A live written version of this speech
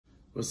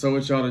What's up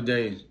with y'all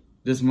today?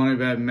 This is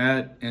Moneybag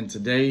Matt, and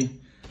today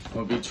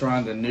we'll be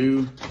trying the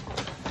new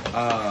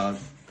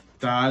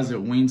thighs at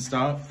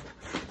Wingstop.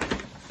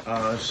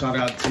 Shout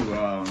out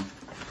to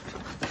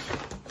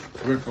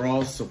Rick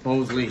Ross.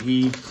 Supposedly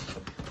he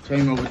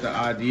came up with the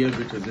idea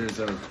because there's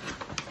a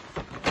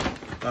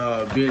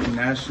big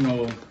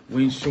national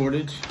wing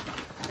shortage.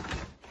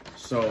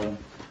 So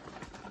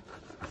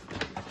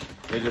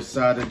they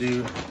decided to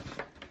do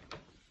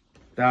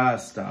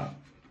Thighstop.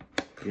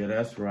 Yeah,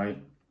 that's right.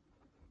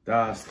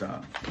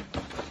 Thighstop.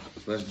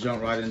 Let's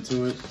jump right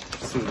into it,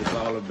 see what it's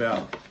all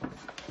about.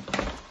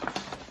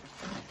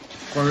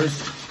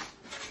 First,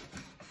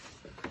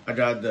 I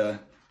got the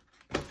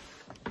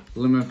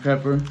lemon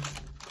pepper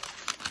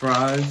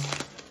fries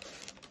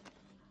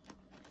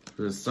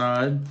to the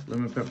side,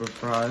 lemon pepper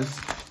fries.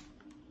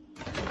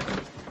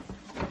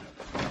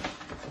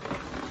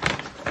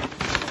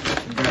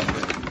 We got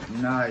the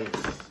nice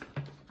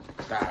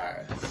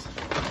thighs.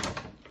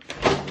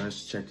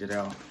 Let's check it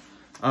out.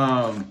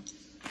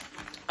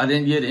 I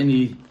didn't get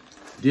any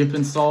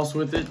dipping sauce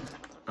with it.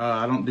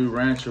 I don't do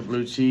ranch or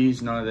blue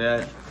cheese, none of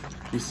that.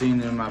 You've seen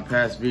in my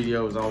past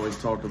videos, I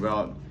always talk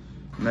about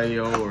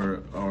mayo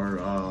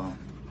or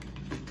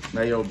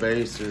mayo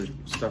base or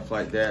stuff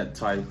like that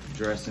type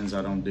dressings.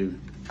 I don't do.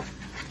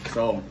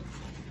 So,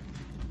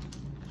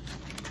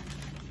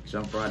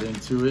 jump right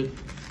into it.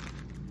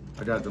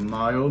 I got the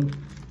mild,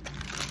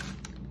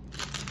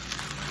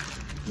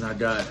 and I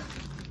got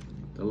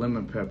the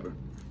lemon pepper.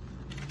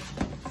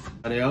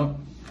 Got it out.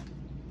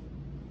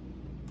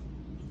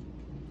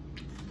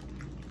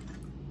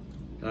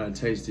 Gotta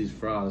taste these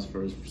fries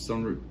first. For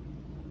some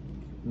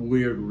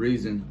weird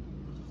reason,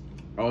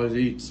 I always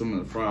eat some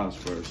of the fries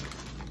first.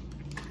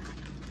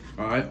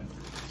 All right,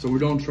 so we're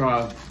gonna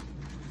try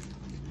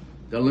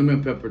the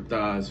lemon pepper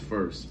thighs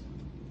first.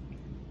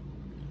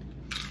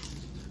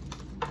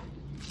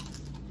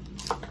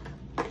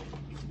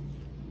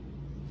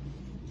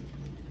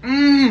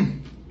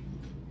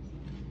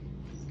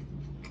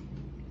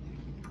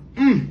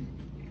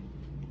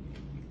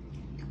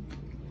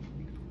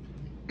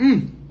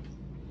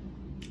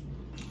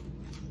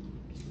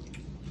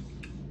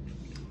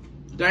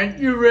 Thank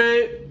you,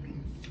 Rick.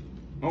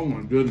 Oh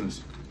my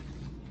goodness.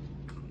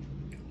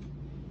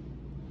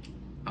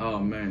 Oh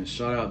man,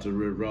 shout out to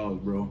Rick Ross,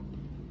 bro.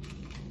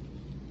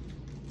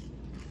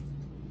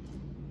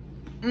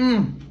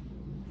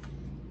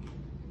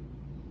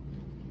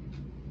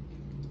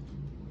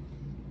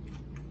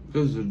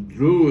 This is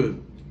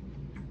good.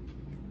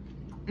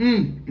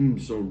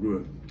 So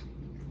good.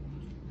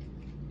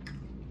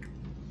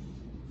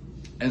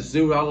 And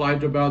see what I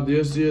liked about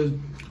this is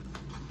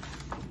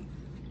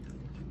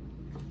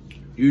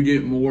you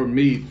get more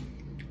meat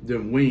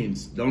than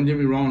wings. Don't get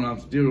me wrong, I'm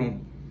still gonna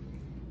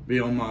be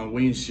on my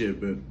wing shit,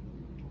 but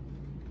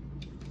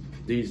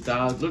these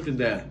thighs, look at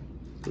that.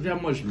 Look how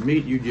much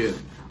meat you get.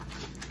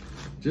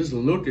 Just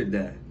look at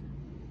that.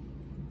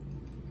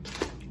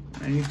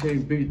 Man, you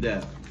can't beat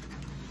that.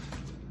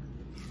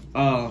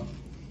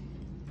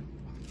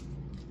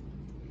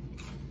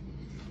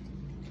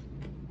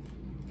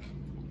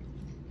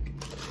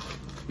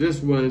 This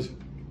was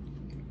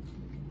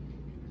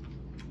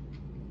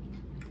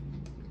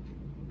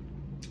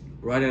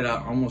right at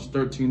almost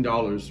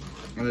 $13,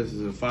 and this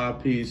is a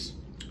 5-piece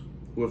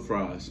with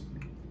fries.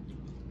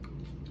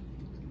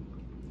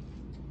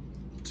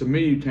 To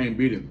me, you can't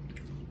beat it.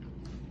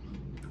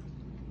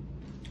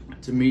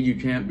 To me, you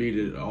can't beat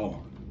it at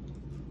all.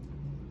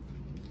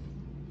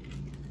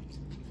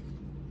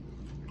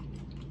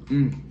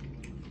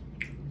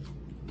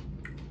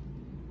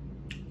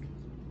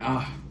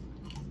 Ah,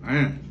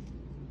 man.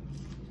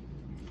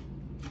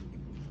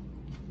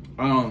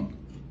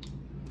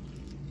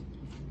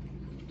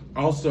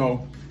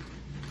 Also,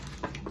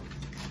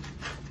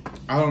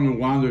 I don't know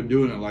why they're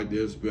doing it like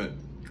this, but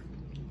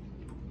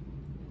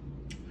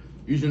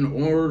you can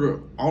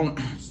order on,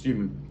 excuse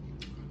me,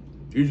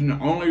 you can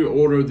only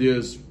order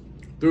this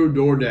through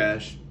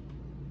DoorDash,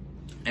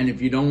 and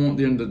if you don't want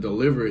them to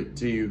deliver it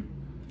to you,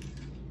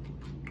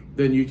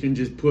 then you can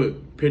just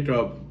put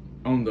pickup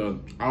on the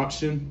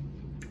option,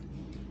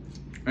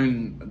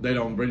 and they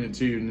don't bring it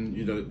to you, and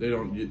you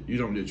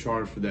don't get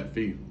charged for that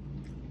fee.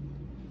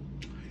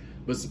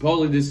 But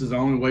supposedly this is the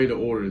only way to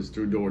order is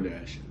through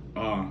DoorDash.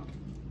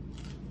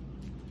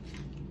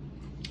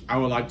 I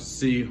would like to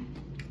see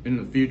in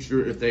the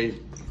future if they,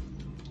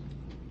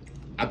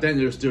 I think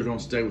they're still gonna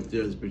stay with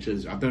this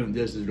because I think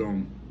this is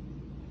gonna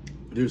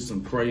do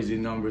some crazy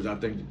numbers. I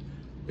think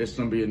it's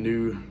gonna be a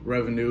new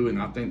revenue,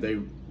 and I think they,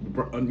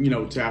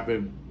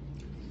 tapping,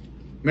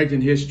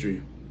 making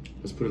history.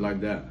 Let's put it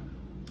like that.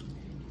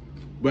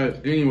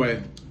 But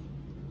anyway,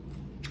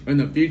 in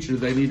the future,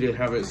 they need to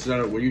have it set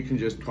up where you can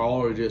just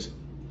call or just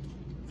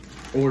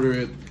order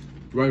it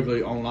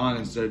regularly online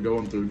instead of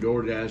going through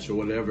DoorDash or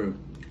whatever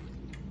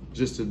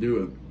just to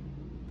do it.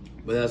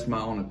 But that's my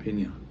own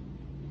opinion.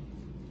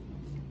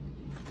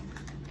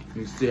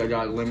 You can see I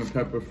got lemon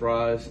pepper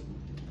fries.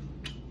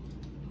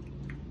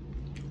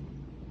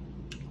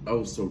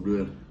 Oh, so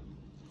good.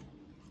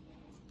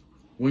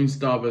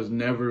 Wingstop has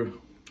never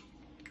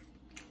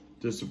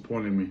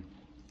disappointed me.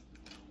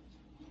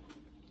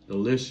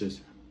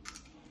 Delicious.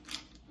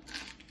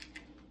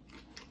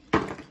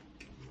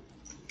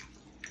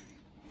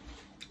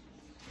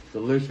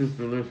 Delicious,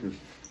 delicious.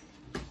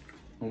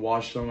 And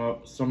wash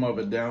some of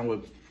it down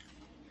with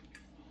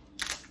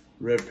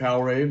red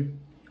Powerade.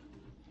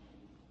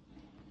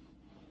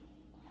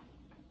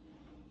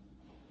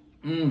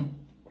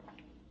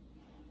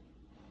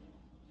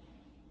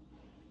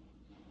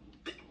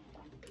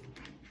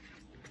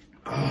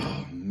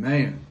 Oh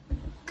man,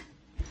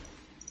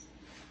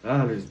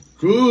 that is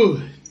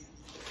good.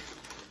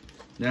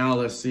 Now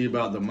let's see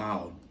about the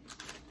mild.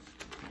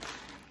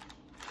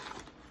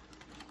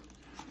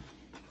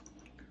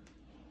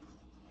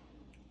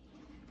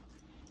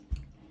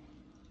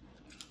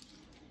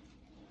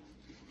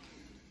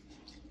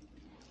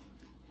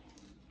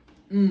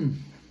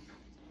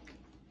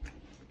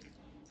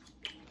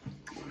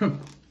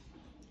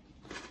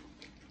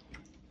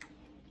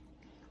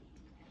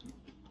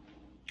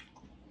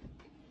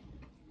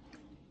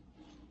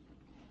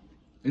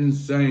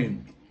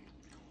 Insane.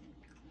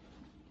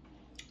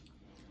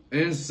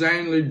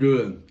 Insanely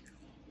good.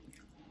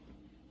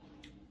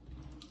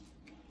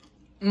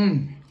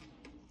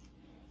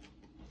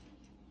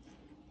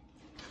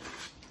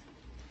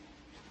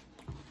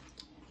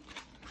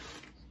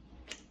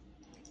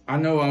 I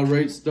know I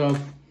rate stuff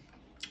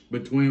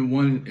between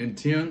 1 and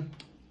 10.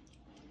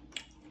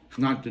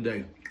 Not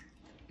today.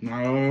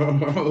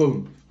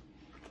 No.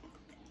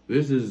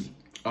 This is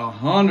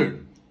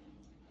 100.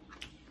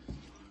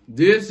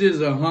 This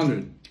is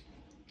 100.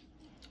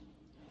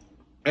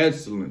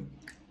 Excellent.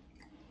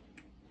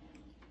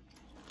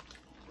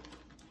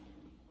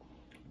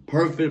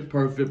 Perfect,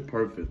 perfect,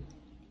 perfect.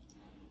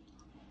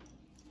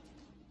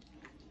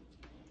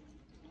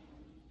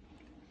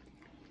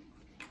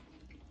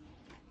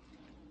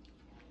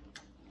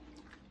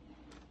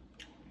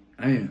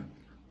 Man.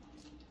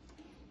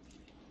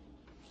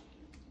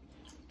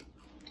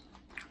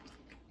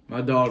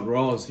 My dog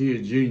Ross, he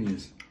a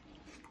genius.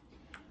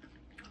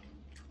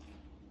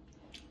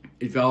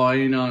 If y'all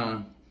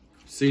ain't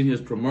seen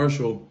his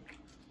commercial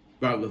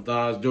about the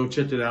thighs, go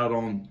check it out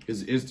on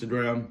his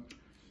Instagram.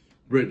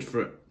 Rich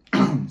for,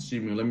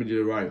 excuse me, let me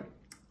do it right.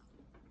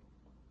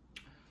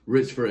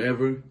 Rich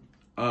Forever.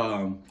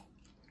 And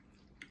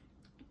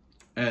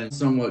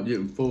somewhat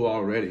getting full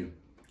already.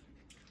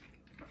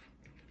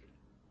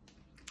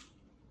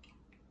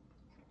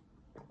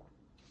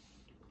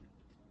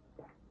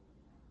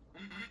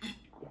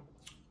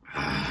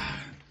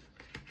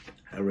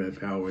 That red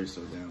Powerade is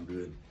so damn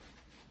good.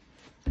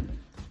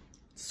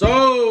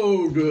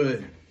 So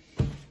good.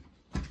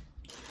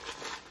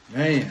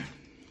 Man.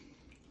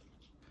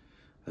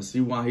 I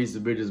see why he's the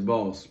biggest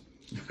boss.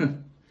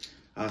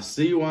 I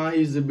see why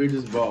he's the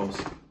biggest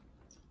boss.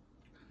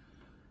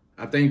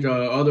 I think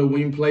other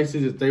wing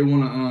places, if they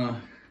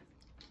want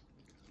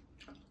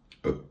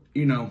to,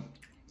 you know,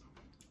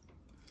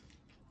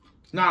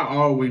 it's not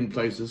all wing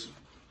places,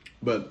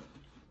 but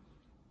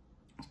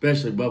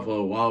especially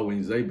Buffalo Wild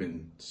Wings, they've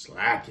been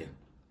slacking.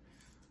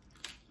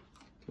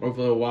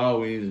 Buffalo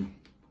Wild Wings,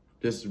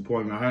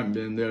 disappointment. I haven't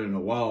been there in a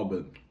while,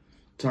 but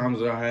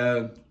times I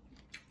had,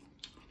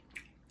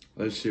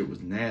 that shit was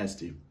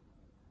nasty.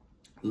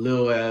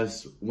 Little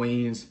ass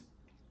wings.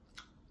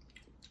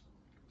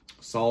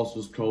 Sauce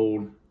was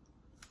cold.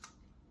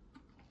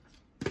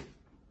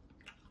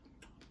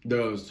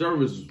 The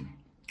service,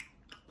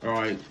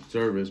 alright,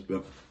 service,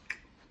 but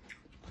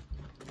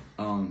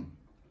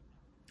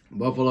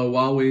Buffalo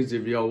Wild Wings,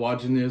 if y'all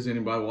watching this,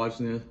 anybody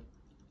watching this,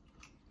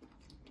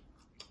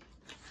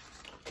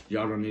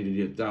 y'all don't need to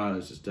get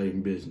thighs to stay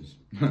in business.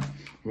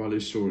 While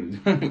it's shorted.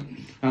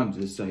 I'm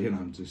just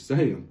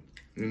saying,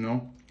 you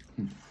know?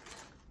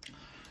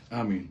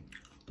 I mean,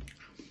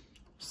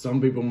 some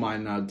people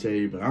might not tell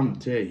you, but I'm gonna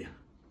tell you.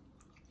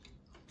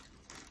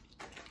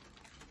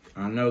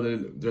 I know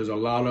that there's a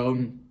lot of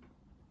them.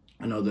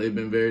 I know they've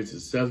been very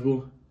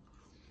successful,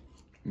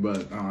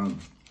 but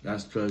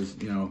that's because,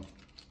 you know,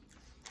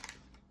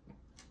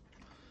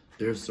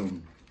 there's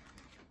some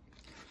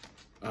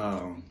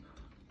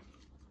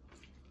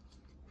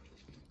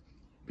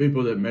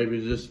people that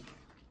maybe just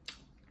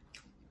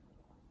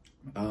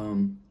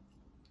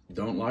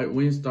don't like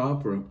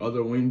Wingstop or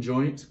other wing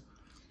joints.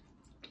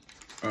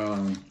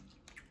 But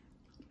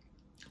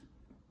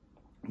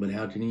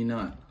how can you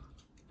not?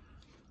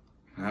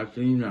 How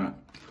can you not?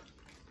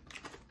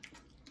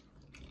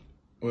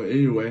 Well,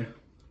 anyway.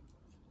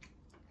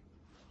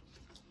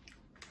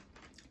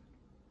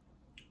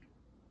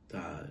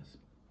 Guys.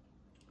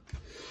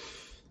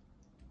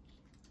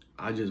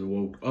 I just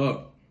woke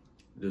up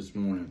this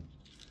morning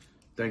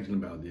thinking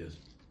about this.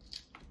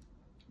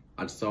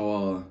 I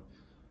saw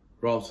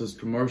Ross's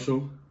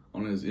commercial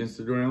on his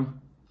Instagram.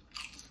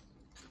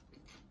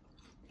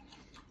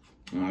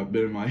 And I've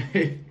been in my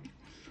head.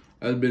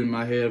 That's been in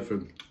my head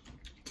for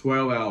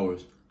 12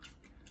 hours.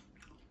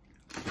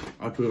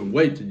 I couldn't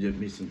wait to get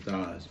me some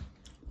thighs.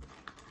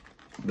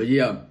 But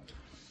yeah,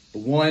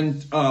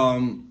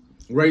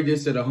 rate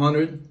this at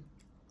 100.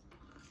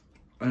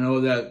 I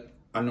know that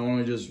I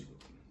normally just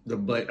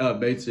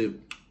baits it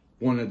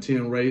 1 to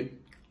 10 rate.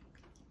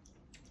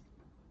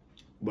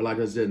 But like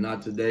I said,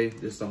 not today.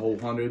 This is a whole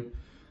 100.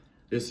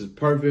 This is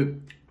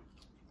perfect.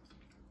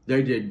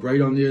 They did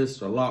great on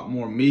this. A lot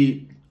more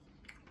meat.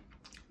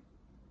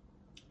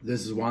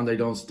 This is why they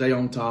don't stay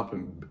on top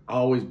and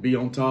always be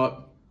on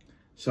top.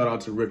 Shout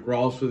out to Rick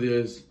Ross for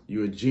this.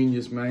 You a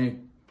genius,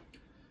 man.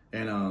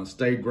 And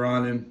stay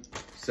grinding.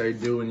 Stay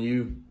doing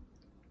you.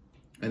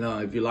 And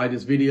if you like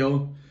this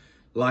video,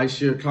 like,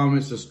 share,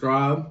 comment,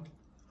 subscribe.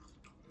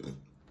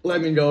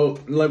 Let me know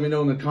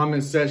in the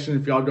comment section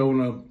if y'all don't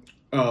want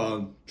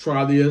to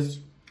try this.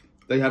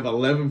 They have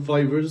 11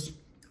 flavors.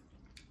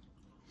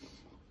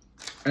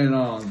 And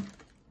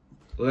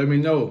let me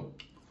know.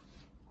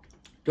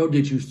 Go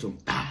get you some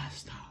thigh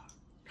stock.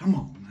 Come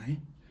on,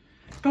 man.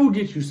 Go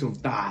get you some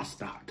thigh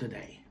stock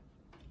today.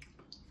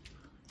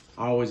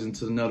 Always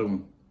into another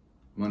one.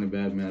 Money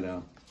Bad Matt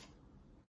out.